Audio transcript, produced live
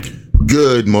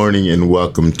Good morning and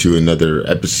welcome to another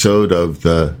episode of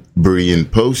the Berean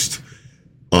Post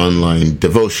online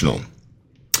devotional.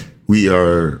 We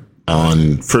are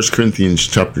on 1 Corinthians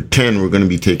chapter 10. We're going to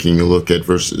be taking a look at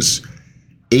verses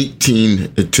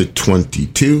 18 to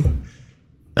 22.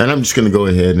 And I'm just going to go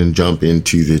ahead and jump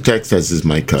into the text as is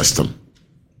my custom.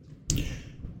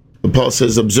 Paul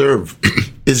says, "Observe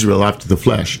Israel after the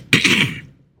flesh.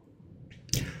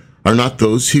 Are not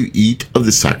those who eat of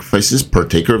the sacrifices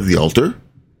partaker of the altar?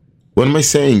 What am I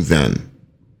saying then?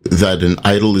 That an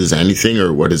idol is anything,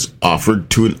 or what is offered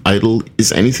to an idol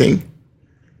is anything?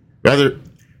 Rather,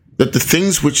 that the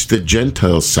things which the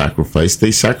Gentiles sacrifice, they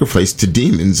sacrifice to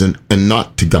demons and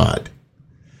not to God.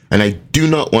 And I do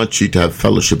not want you to have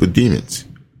fellowship with demons.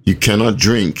 You cannot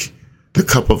drink the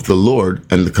cup of the Lord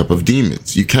and the cup of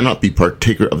demons. You cannot be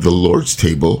partaker of the Lord's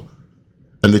table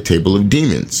and the table of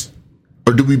demons.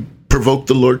 Or do we provoke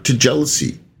the Lord to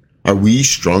jealousy? Are we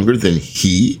stronger than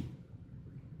He?"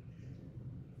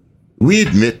 We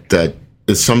admit that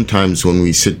sometimes when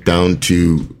we sit down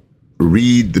to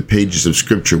read the pages of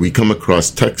Scripture, we come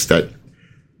across texts that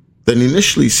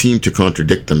initially seem to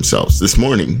contradict themselves. This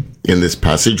morning, in this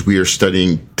passage we are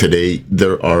studying today,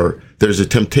 there's a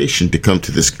temptation to come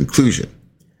to this conclusion.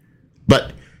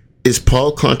 But is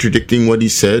Paul contradicting what he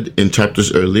said in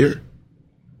chapters earlier?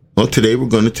 Well, today we're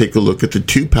going to take a look at the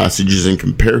two passages and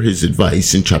compare his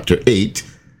advice in chapter 8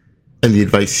 and the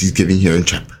advice he's giving here in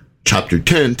chapter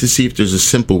 10 to see if there's a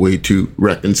simple way to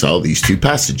reconcile these two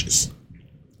passages.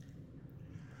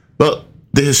 Well,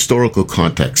 the historical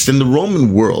context. In the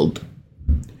Roman world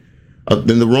of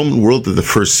the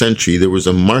first century, there was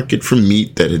a market for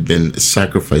meat that had been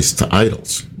sacrificed to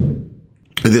idols.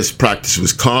 This practice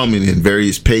was common in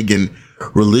various pagan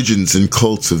religions and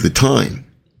cults of the time.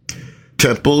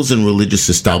 Temples and religious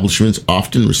establishments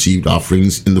often received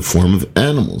offerings in the form of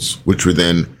animals, which were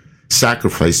then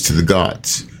sacrificed to the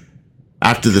gods.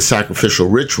 After the sacrificial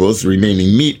rituals, the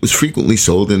remaining meat was frequently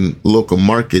sold in local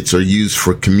markets or used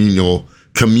for communal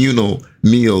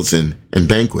meals and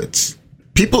banquets.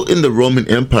 People in the Roman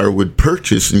Empire would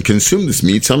purchase and consume this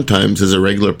meat sometimes as a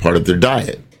regular part of their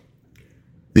diet.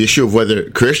 The issue of whether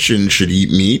Christians should eat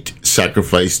meat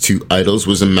sacrificed to idols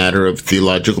was a matter of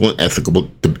theological and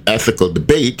ethical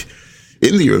debate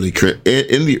in early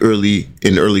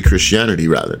Christianity,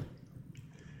 rather.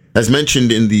 As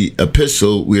mentioned in the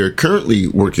epistle we are currently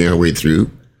working our way through,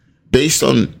 based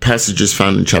on passages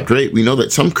found in chapter 8, we know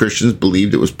that some Christians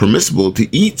believed it was permissible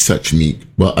to eat such meat,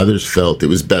 while others felt it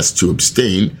was best to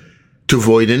abstain to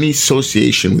avoid any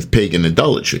association with pagan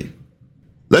idolatry.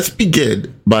 Let's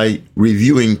begin by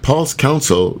reviewing Paul's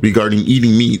counsel regarding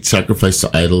eating meat sacrificed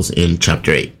to idols in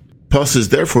chapter 8. Paul says,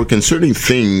 "Therefore, concerning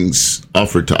things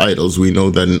offered to idols, we know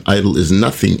that an idol is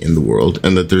nothing in the world,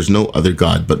 and that there's no other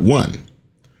God but one.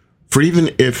 For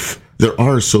even if there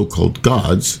are so-called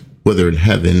gods, whether in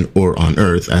heaven or on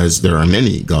earth, as there are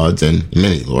many gods and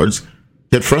many lords,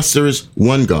 yet for us there is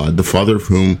one God, the Father of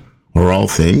whom are all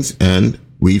things, and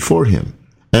we for him,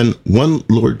 and one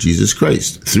Lord Jesus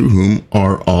Christ, through whom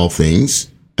are all things,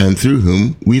 and through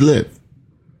whom we live.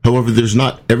 However, there's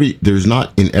not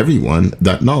in everyone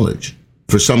that knowledge.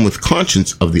 For some with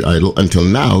conscience of the idol until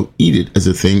now eat it as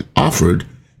a thing offered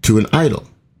to an idol,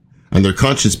 and their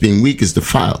conscience being weak is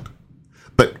defiled.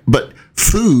 But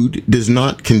food does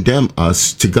not commend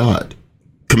us to God.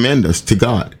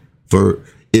 For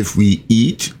if we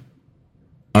eat,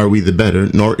 are we the better?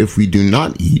 Nor if we do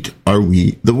not eat, are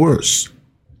we the worse?"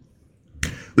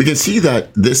 We can see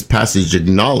that this passage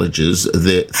acknowledges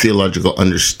the theological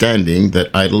understanding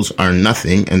that idols are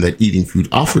nothing and that eating food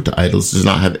offered to idols does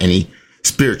not have any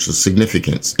spiritual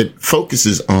significance. It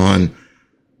focuses on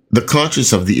the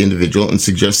conscience of the individual and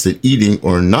suggests that eating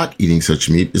or not eating such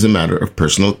meat is a matter of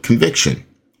personal conviction.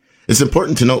 It's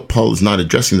important to note Paul is not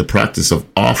addressing the practice of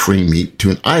offering meat to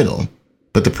an idol,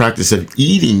 but the practice of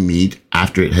eating meat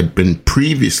after it had been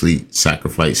previously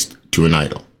sacrificed to an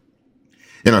idol.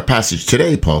 In our passage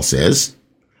today, Paul says,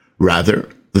 "Rather,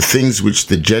 the things which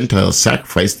the Gentiles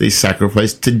sacrifice, they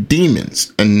sacrifice to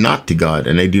demons and not to God,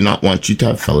 and I do not want you to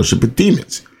have fellowship with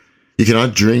demons. You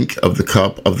cannot drink of the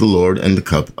cup of the Lord and the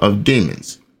cup of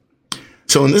demons."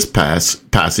 So in this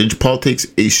passage, Paul takes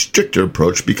a stricter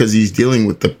approach because he's dealing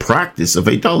with the practice of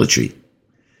idolatry.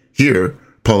 Here,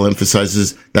 Paul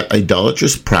emphasizes that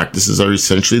idolatrous practices are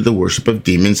essentially the worship of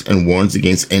demons and warns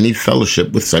against any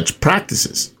fellowship with such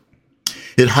practices.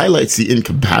 It highlights the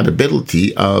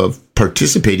incompatibility of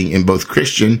participating in both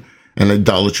Christian and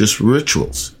idolatrous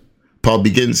rituals. Paul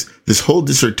begins this whole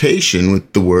dissertation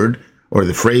with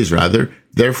the phrase,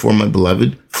 "Therefore, my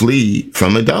beloved, flee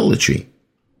from idolatry."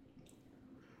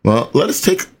 Well, let us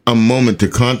take a moment to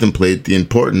contemplate the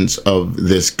importance of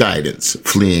this guidance,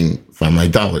 fleeing from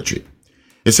idolatry.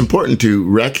 It's important to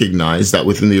recognize that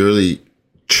within the early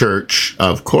church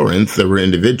of Corinth, there were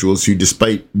individuals who,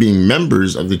 despite being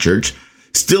members of the church,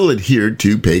 still adhered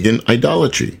to pagan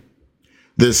idolatry.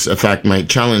 This, in fact, might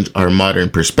challenge our modern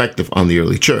perspective on the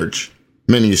early church.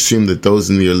 Many assume that those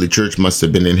in the early church must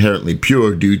have been inherently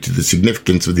pure due to the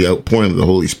significance of the outpouring of the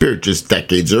Holy Spirit just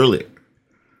decades earlier.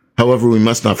 However, we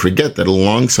must not forget that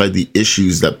alongside the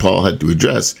issues that Paul had to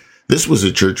address, this was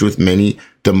a church with many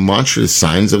demonstrative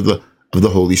signs of the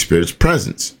Holy Spirit's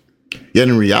presence. Yet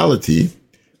in reality,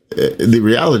 the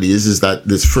reality is that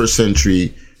this first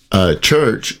century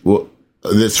church,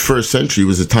 this first century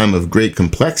was a time of great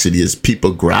complexity as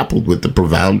people grappled with the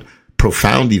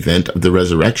profound event of the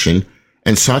resurrection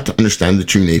and sought to understand the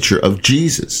true nature of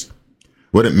Jesus.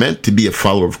 What it meant to be a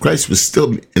follower of Christ was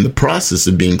still in the process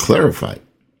of being clarified.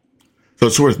 So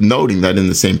it's worth noting that in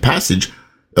the same passage,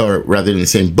 or rather in the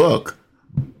same book,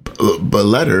 but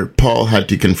letter, Paul had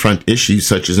to confront issues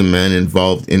such as a man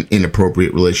involved in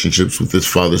inappropriate relationships with his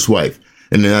father's wife.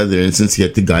 In another instance, he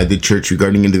had to guide the church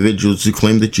regarding individuals who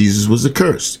claimed that Jesus was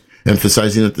accursed,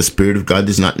 emphasizing that the Spirit of God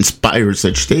does not inspire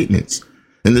such statements.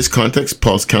 In this context,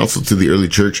 Paul's counsel to the early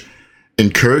church,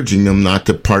 encouraging them not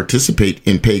to participate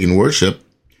in pagan worship,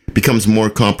 becomes more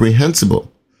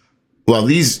comprehensible. While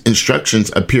these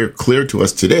instructions appear clear to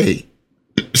us today,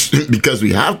 because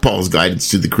we have Paul's guidance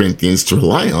to the Corinthians to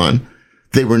rely on,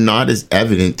 they were not as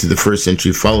evident to the first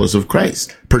century followers of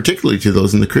Christ, particularly to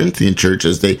those in the Corinthian church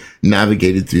as they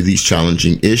navigated through these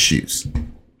challenging issues.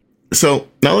 So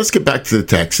now let's get back to the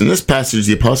text. In this passage,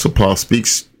 the Apostle Paul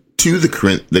speaks to the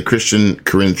Corinthian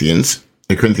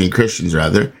Christians,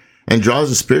 and draws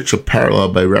a spiritual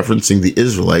parallel by referencing the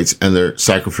Israelites and their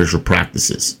sacrificial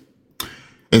practices.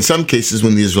 In some cases,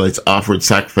 when the Israelites offered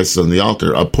sacrifices on the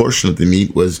altar, a portion of the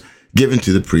meat was given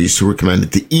to the priests who were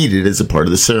commanded to eat it as a part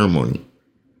of the ceremony.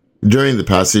 During the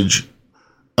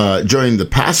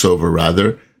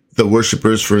Passover, the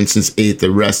worshippers, for instance, ate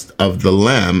the rest of the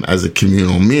lamb as a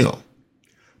communal meal.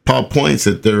 Paul points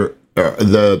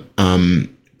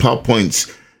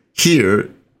here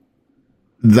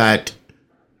that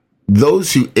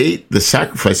those who ate the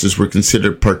sacrifices were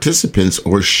considered participants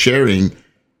or sharers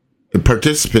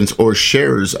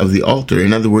of the altar.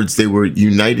 In other words, they were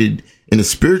united in a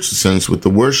spiritual sense with the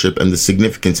worship and the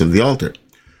significance of the altar.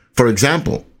 For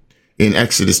example, in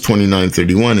Exodus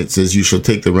 29:31, it says, "You shall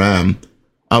take the ram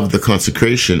of the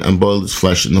consecration and boil its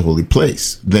flesh in the holy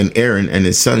place. Then Aaron and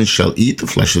his sons shall eat the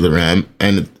flesh of the ram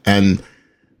and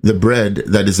the bread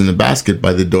that is in the basket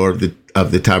by the door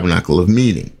of the tabernacle of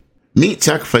meeting." Meat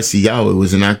sacrificed to Yahweh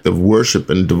was an act of worship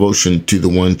and devotion to the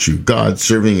one true God,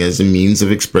 serving as a means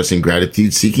of expressing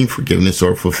gratitude, seeking forgiveness,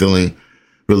 or fulfilling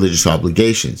religious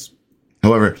obligations.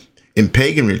 However, in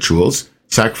pagan rituals,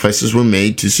 sacrifices were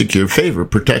made to secure favor,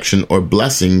 protection, or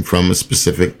blessing from a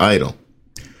specific idol.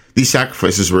 These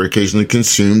sacrifices were occasionally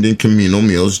consumed in communal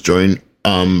meals during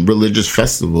religious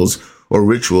festivals or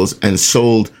rituals and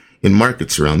sold in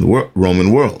markets around the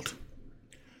Roman world.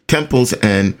 Temples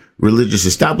and religious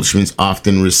establishments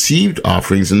often received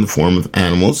offerings in the form of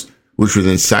animals, which were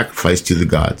then sacrificed to the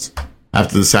gods.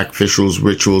 After the sacrificial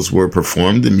rituals were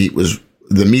performed, the meat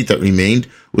that remained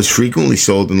was frequently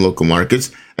sold in local markets,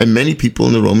 and many people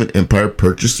in the Roman Empire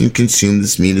purchased and consumed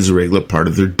this meat as a regular part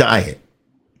of their diet.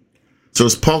 So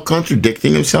is Paul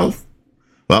contradicting himself?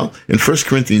 Well, in 1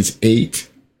 Corinthians 8,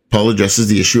 Paul addresses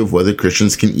the issue of whether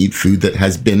Christians can eat food that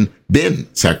has been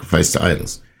sacrificed to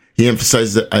idols. He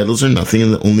emphasizes that idols are nothing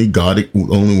and that only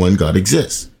one God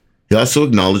exists. He also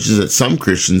acknowledges that some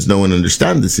Christians know and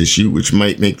understand this issue, which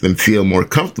might make them feel more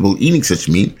comfortable eating such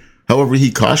meat. However, he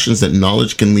cautions that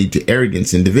knowledge can lead to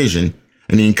arrogance and division,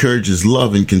 and he encourages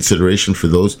love and consideration for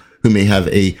those who may have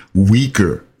a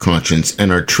weaker conscience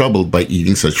and are troubled by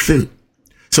eating such food.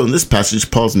 So in this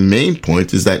passage, Paul's main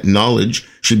point is that knowledge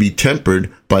should be tempered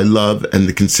by love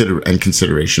and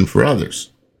consideration for others.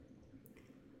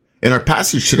 In our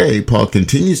passage today, Paul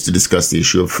continues to discuss the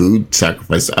issue of food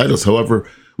sacrificed to idols, however,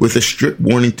 with a strict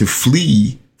warning to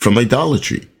flee from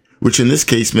idolatry, which in this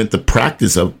case meant the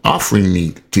practice of offering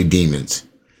meat to demons.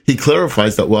 He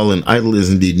clarifies that while an idol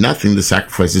is indeed nothing, the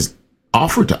sacrifices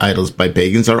offered to idols by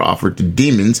pagans are offered to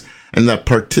demons, and that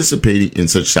participating in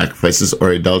such sacrifices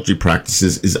or idolatry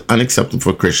practices is unacceptable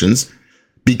for Christians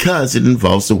because it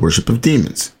involves the worship of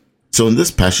demons. So in this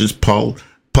passage,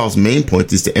 Paul's main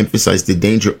point is to emphasize the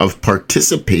danger of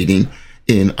participating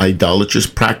in idolatrous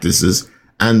practices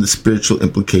and the spiritual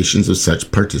implications of such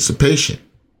participation.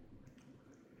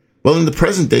 Well, in the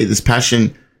present day, this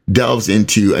passion delves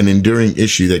into an enduring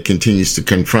issue that continues to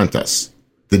confront us.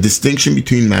 the distinction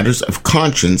between matters of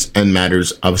conscience and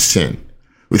matters of sin.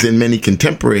 Within many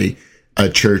contemporary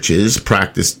church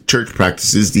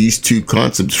practices, these two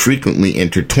concepts frequently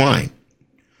intertwine.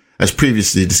 As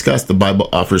previously discussed, the Bible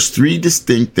offers three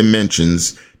distinct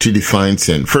dimensions to define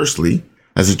sin. Firstly,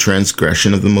 as a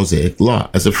transgression of the Mosaic law,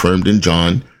 as affirmed in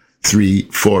John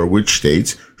 3:4, which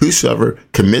states, "Whosoever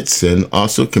commits sin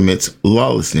also commits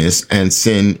lawlessness, and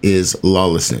sin is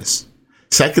lawlessness."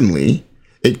 Secondly,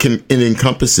 it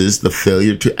encompasses the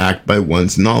failure to act by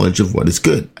one's knowledge of what is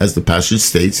good. As the passage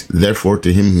states, "Therefore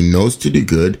to him who knows to do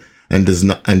good and does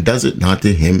it not,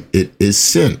 to him it is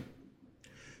sin."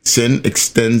 Sin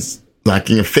extends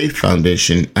lacking a faith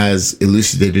foundation, as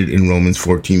elucidated in Romans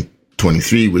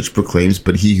 14:23, which proclaims,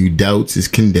 "But he who doubts is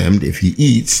condemned if he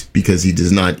eats, because he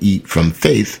does not eat from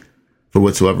faith, for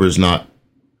whatsoever is not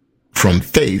from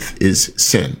faith is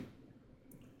sin."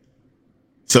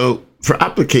 So, for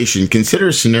application, consider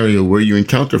a scenario where you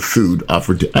encounter food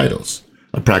offered to idols,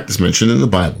 a practice mentioned in the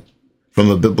Bible. From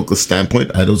a biblical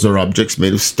standpoint, idols are objects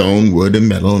made of stone, wood, and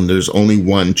metal, and there's only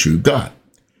one true God.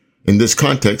 In this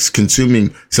context,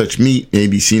 consuming such meat may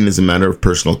be seen as a matter of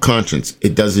personal conscience.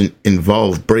 It doesn't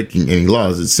involve breaking any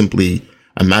laws. It's simply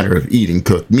a matter of eating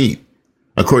cooked meat.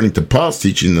 According to Paul's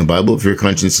teaching in the Bible, if your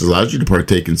conscience allows you to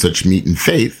partake in such meat in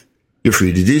faith, you're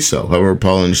free to do so. However,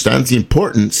 Paul understands the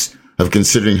importance of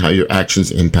considering how your actions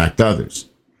impact others.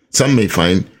 Some may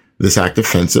find this act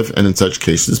offensive, and in such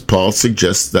cases, Paul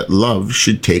suggests that love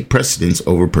should take precedence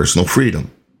over personal freedom.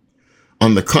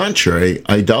 On the contrary,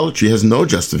 idolatry has no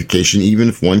justification, even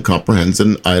if one comprehends that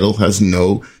an idol has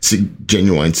no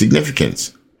genuine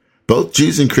significance. Both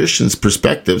Jews and Christians'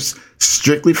 perspectives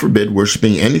strictly forbid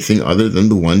worshiping anything other than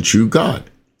the one true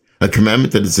God, a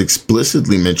commandment that is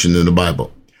explicitly mentioned in the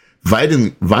Bible.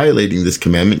 Violating this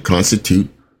commandment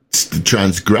constitutes the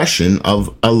transgression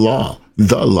of the law,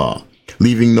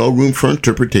 leaving no room for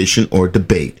interpretation or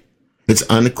debate. It's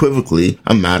unequivocally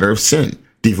a matter of sin,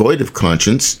 devoid of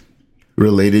considerations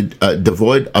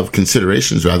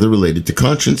related to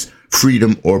conscience,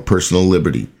 freedom, or personal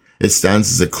liberty. It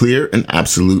stands as a clear and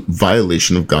absolute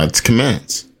violation of God's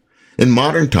commands. In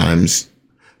modern times,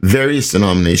 various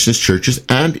denominations, churches,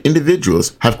 and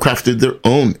individuals have crafted their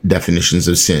own definitions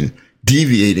of sin,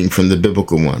 deviating from the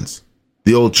biblical ones.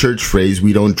 The old church phrase,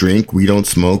 "we don't drink, we don't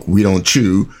smoke, we don't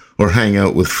chew, or hang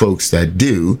out with folks that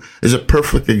do," is a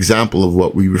perfect example of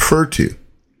what we refer to.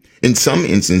 In some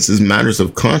instances, matters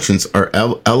of conscience are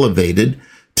elevated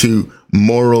to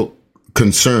moral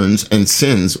concerns and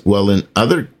sins, while in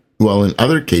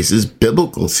other cases,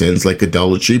 biblical sins like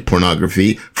adultery,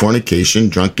 pornography, fornication,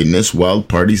 drunkenness, wild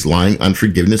parties, lying,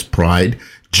 unforgiveness, pride,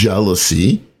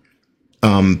 jealousy,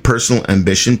 personal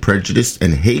ambition, prejudice,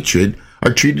 and hatred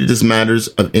are treated as matters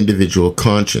of individual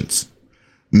conscience.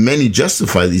 Many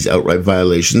justify these outright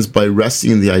violations by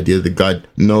resting in the idea that God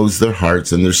knows their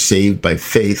hearts and they're saved by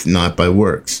faith, not by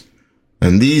works.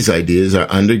 And these ideas are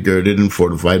undergirded and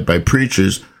fortified by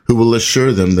preachers who will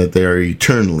assure them that they are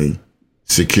eternally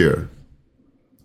secure.